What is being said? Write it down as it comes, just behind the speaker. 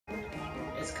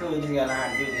cool, you just gotta learn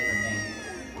how to do different things.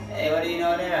 Hey, what do you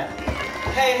know there?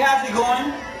 Hey, how's it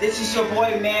going? This is your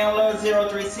boy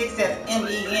ManLove036, that's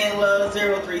MEN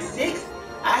Love036.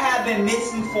 I have been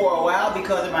missing for a while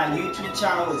because of my YouTube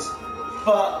channel is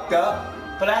fucked up,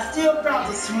 but I still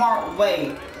found a smart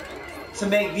way to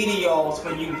make videos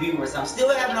for you viewers. I'm still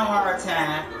having a hard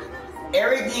time.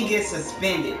 Everything gets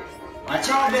suspended. My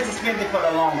channel been suspended for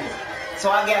the longest. So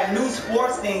I got new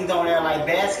sports things on there like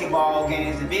basketball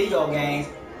games and video games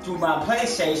through my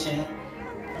PlayStation,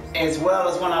 as well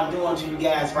as what I'm doing to you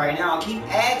guys right now. I keep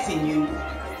asking you,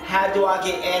 how do I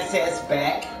get assets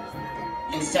back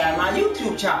inside my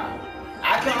YouTube channel?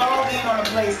 I can log in on the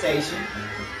PlayStation.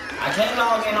 I can't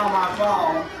log in on my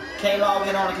phone. Can't log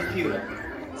in on the computer.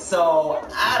 So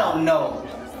I don't know.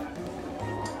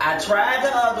 I tried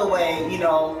the other way, you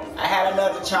know. I had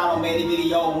another channel, made a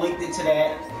video, linked it to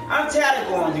that. I'm tired of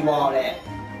going through all that.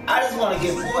 I just want to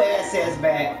get full access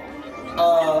back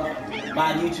of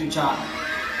my YouTube channel.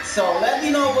 So let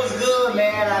me know what's good,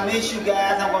 man. I miss you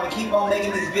guys. I'm going to keep on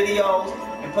making these videos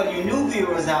and for you new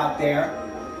viewers out there.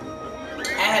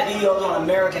 I have videos on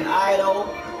American Idol,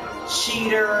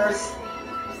 cheaters,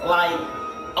 like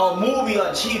a movie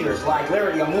of cheaters, like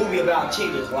literally a movie about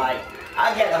cheaters. Like,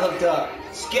 I got it hooked up.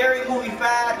 Scary Movie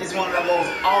 5 is one of the most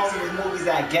awesome movies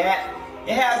I got.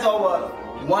 It has over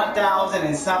 1,000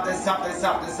 and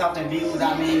something views.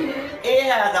 I mean, it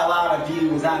has a lot of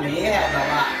views. I mean, it has a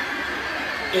lot.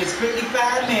 It's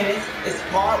 55 minutes. It's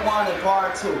part 1 and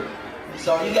part 2.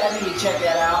 So you guys need to check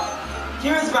that out.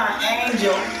 Here's my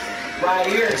angel right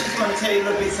here. She's going to tell you a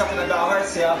little bit something about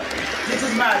herself. This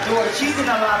is my daughter. She's in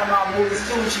a lot of my movies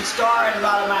too. She starred in a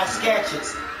lot of my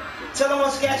sketches. Tell them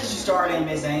what sketches you starred in,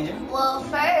 Miss Angel. Well,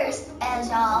 first, as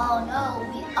y'all all know,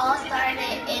 we all started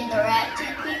in the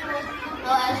Ratchet People.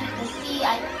 Well, as you can see,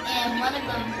 in one of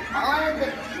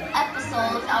the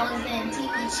episodes, I was in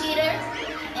TV Cheaters,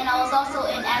 and I was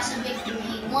also in Action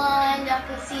Victory 1. Y'all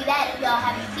can see that if y'all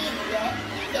haven't seen it yet.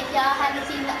 If y'all haven't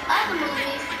seen the other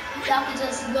movies, y'all can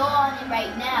just go on it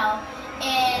right now.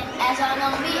 And as y'all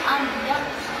know me, I'm the young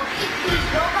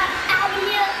robot out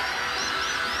here.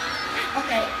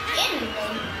 Okay,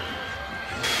 anyway,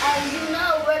 as you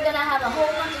know, we're gonna have a whole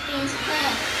bunch of things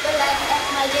planned. But like as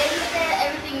my daddy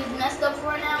said, everything is messed up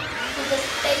for now. So just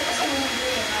stay tuned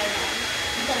in right now.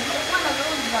 Because it's kind of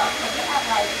really rough. Like we have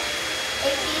like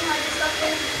 1,800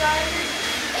 something subscribers,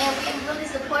 and we really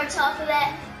support y'all for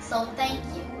that. So thank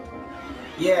you.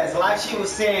 Yes, like she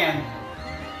was saying,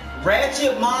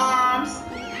 Ratchet Moms,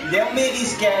 them mini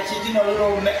sketches, you know,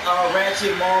 little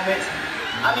ratchet moments.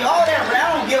 I mean, all that,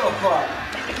 I don't give a fuck.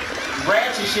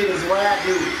 Ratchet shit is what I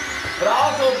do. But I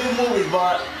also do movies,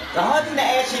 but The Hunting the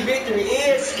Action Victory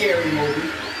is Scary Movie.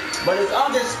 But it's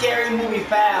under Scary Movie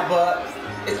 5, but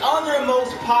it's under the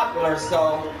most popular,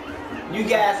 so you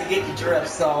guys can get the drift.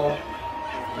 So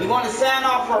we want to sign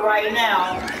off for right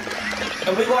now,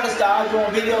 and we're going to start doing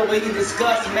videos where we can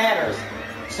discuss matters.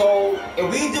 So if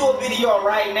we do a video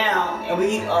right now, and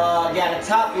we got a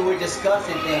topic we're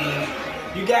discussing things,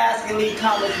 you guys can leave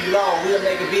comments below. We'll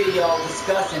make a video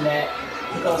discussing that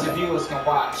because the viewers can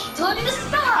watch. Told you to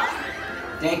stop.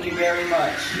 Thank you very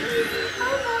much.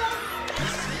 Bye-bye.